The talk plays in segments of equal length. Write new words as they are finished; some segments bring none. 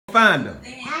find them.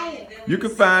 You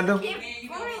can find them.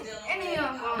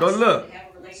 Go look.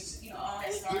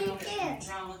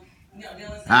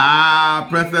 Ah,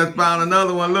 Princess found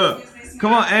another one. Look.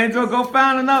 Come on, Angel. Go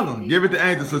find another one. Give it to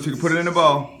Angel so she can put it in the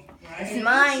bowl. It's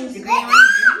mine. The green one.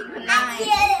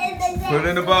 Put it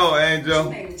in the bowl,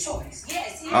 Angel.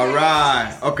 All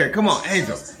right. Okay, come on,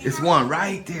 Angel. It's one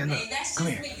right there. Look. Come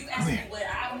here. Come here.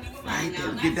 Right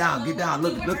there. Get down. Get down.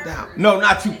 Look down. No,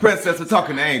 not you, Princess. We're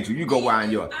talking to Angel. You go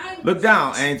wind yours. Look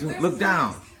down, Angel. Look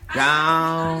down.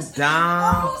 Down.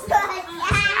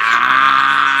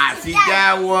 Ah, she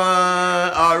got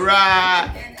one. All right.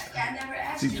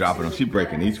 She's dropping them. She's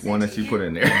breaking each one that she put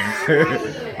in there.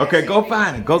 Okay, go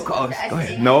find it. Go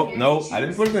ahead. No, I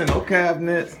didn't put it in no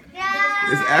cabinets.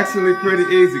 It's actually pretty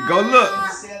easy. Go look.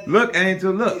 Look,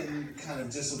 Angel, look.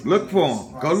 Look for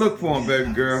him. Go look for him,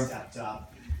 baby girl.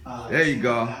 There you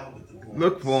go.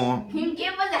 Look for him. Can you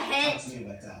give us a hint?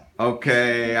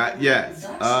 Okay, yes.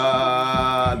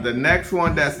 The next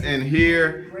one that's in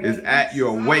here is at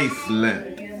your waist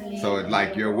length. So it's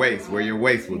like your waist, where your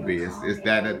waist would be. It's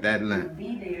that at that length.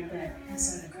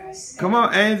 Come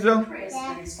on, Angel.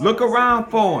 Look around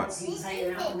for it.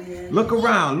 Look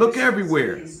around. Look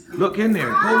everywhere. Look in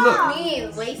there. Go look.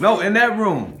 No, in that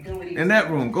room. In that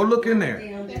room. Go look in there.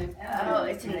 Oh,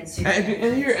 it's in the chair. Angel,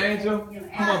 in here, Angel.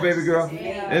 Come on, baby girl.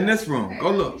 In this room. Go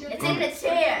look. It's in the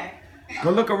chair.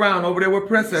 Go look around over there where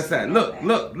Princess at. Look,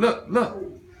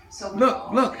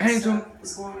 Angel.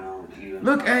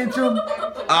 Look, Angel.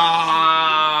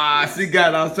 Ah, she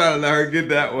got it. I was trying to let her get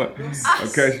that one.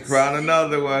 Okay, she found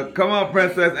another one. Come on,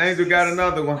 Princess. Angel got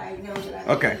another one.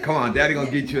 Okay, come on. Daddy gonna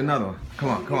get you another one.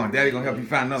 Come on. Daddy gonna help you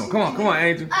find another one. Come on,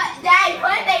 Angel. Daddy,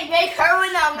 why they make her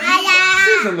one on me?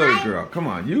 She's a little girl. Come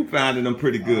on. You finding them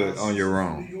pretty good on your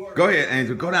own. Go ahead,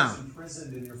 Angel. Go down.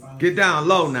 Get down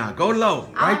low now. Go low.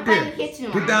 Right there.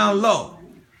 Get down low.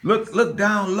 Look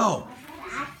down low.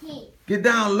 Get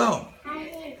down low.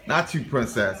 Not you,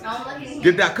 Princess.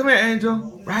 Get down. Come here,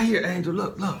 Angel. Right here, Angel.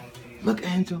 Look. Look,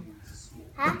 Angel.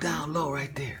 Look down low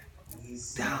right there.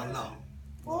 Down low.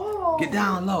 Get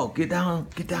down low. Get down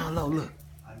low. Look.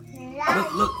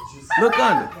 Look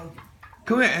under.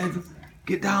 Come here, Angel.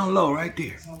 Get down low right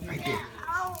there. Right there.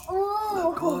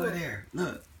 Look, go over there.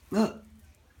 Look. No,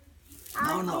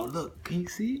 look. Can you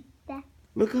see it?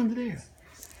 Look under there.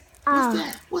 What's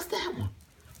that? What's that one?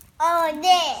 Oh,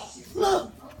 there.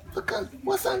 Look.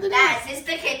 What's under there? Is this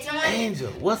the kitchen one? Angel,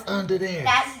 what's under there?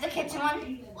 That's the kitchen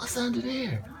one? What's under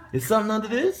there? Is something under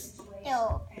this?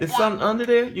 No. Is something under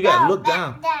there? You gotta look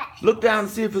down. Look down to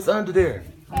see if it's under there.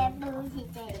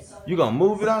 You gonna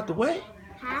move it out the way?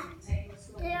 Huh?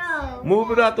 No.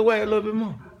 Move it out the way a little bit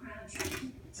more.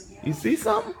 You see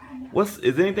something?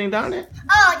 Is anything down there?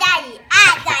 Oh, Daddy.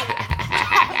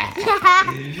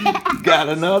 You got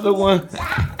another one.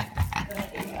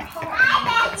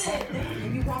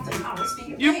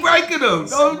 You breaking them.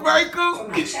 Don't break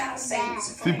them.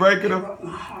 She breaking them.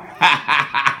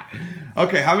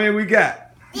 Okay, how many we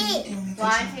got? 1,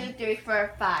 2, 3,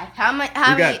 4, 5. How many?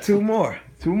 We got two more.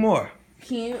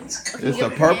 It's a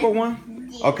purple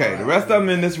one? Okay, the rest of them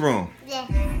in this room.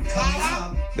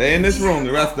 They're in this room,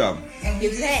 the rest of them.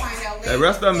 The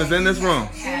rest of them is in this room.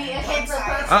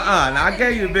 Now I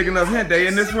gave you a big enough hint. They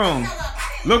in this room.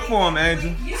 Look for them,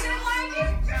 Angel.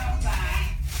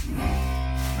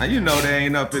 Now you know they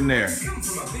ain't up in there.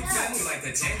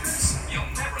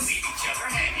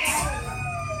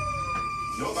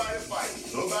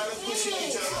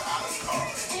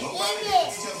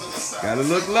 Gotta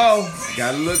look low.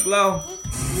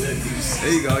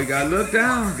 There you go. You gotta look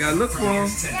down. Gotta look for them.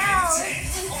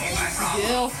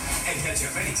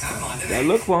 Gotta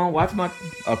look for them. Watch my.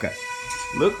 Okay.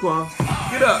 Look for them.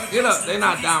 Get up. They're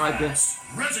not down right there.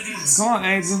 Come on,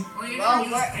 Angel. Wait,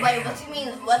 what you mean?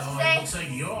 What's it say?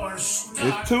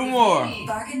 There's two more.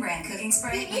 Bargain brand cooking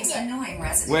spray makes annoying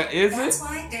residue. Where is it? That's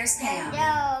why there's Pam.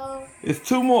 No. It's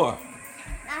two more.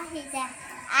 I see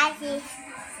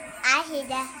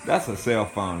that. That's a cell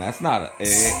phone. That's not an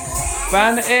egg.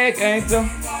 Find the egg, Angel. In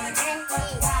my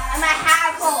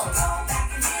hat hole.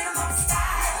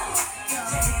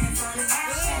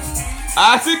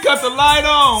 She cut the light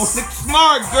on.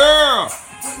 Smart girl.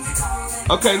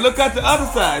 Okay, look at the other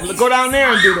side. Go down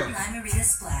there and do that.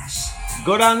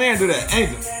 Go down there and do that.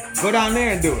 Angel, go down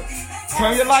there and do it.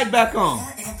 Turn your light back on.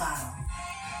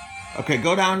 Okay,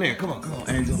 go down there. Come on,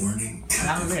 Angel.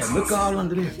 Down there. Look all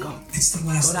under there. Go.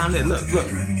 Go down there. Look. Go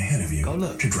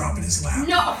look.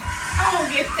 No, I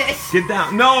won't get this. Get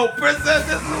down. No, Princess,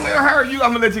 this is where her. I'm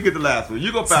gonna let you get the last one.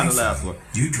 You go find the last one.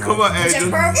 Come on, Angel.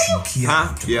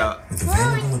 Huh? Yeah.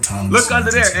 Look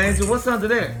under there, Angel. What's under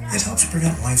there? It helps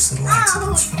prevent life's little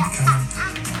accidents from becoming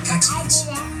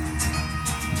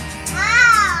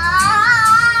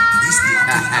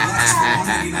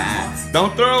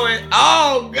Don't throw it.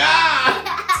 Oh, God.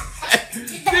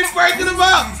 She's breaking them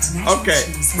up. Okay,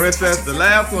 Princess, the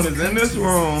last one is in this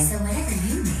room.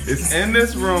 It's in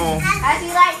this room. How'd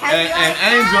you like?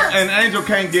 And Angel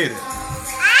can't get it.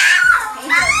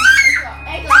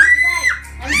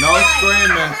 No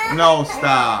screaming. No,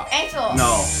 stop. Angel.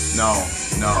 No.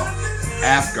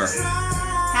 Ask her.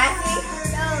 Happy?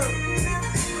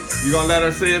 You gonna let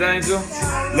her see it, Angel?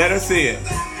 Let her see it.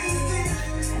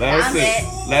 Let her see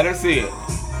it. Let her see it.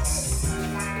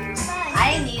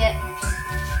 I didn't need it.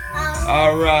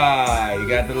 All right, you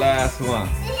got the last one.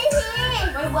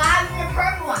 Wait, why is the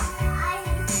purple one?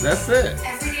 That's it.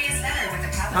 Every day is better with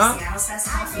a cup Huh? of Seattle Says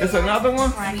coffee. It's another one?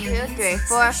 1, 2, 3,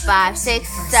 4, 5, 6,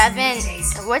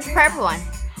 7. What's the purple one?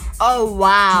 Oh,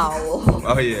 wow.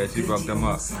 Oh yeah, she broke them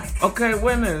up. Okay,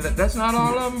 wait a minute. That's not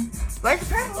all of them. Where's the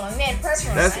purple one? We had purple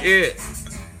one. That's right? it.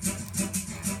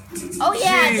 Oh,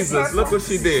 yeah. the Jesus, purple. look what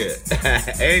she did.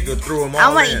 Angel threw them all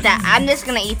I want to in. eat that. I'm just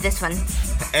going to eat this one.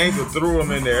 Angel threw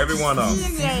them in there, every one of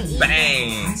them.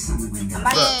 Bang. I'm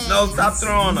about Look, no, stop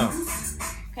throwing them.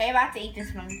 Okay, I'm about to eat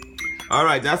this one. All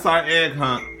right, that's our egg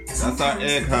hunt. That's our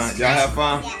egg hunt. Y'all have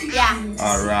fun? Yeah.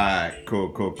 All right,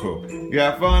 cool. You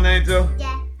have fun, Angel?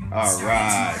 Yeah. All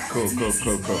right, cool.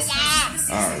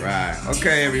 All right.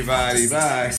 Okay, everybody, bye.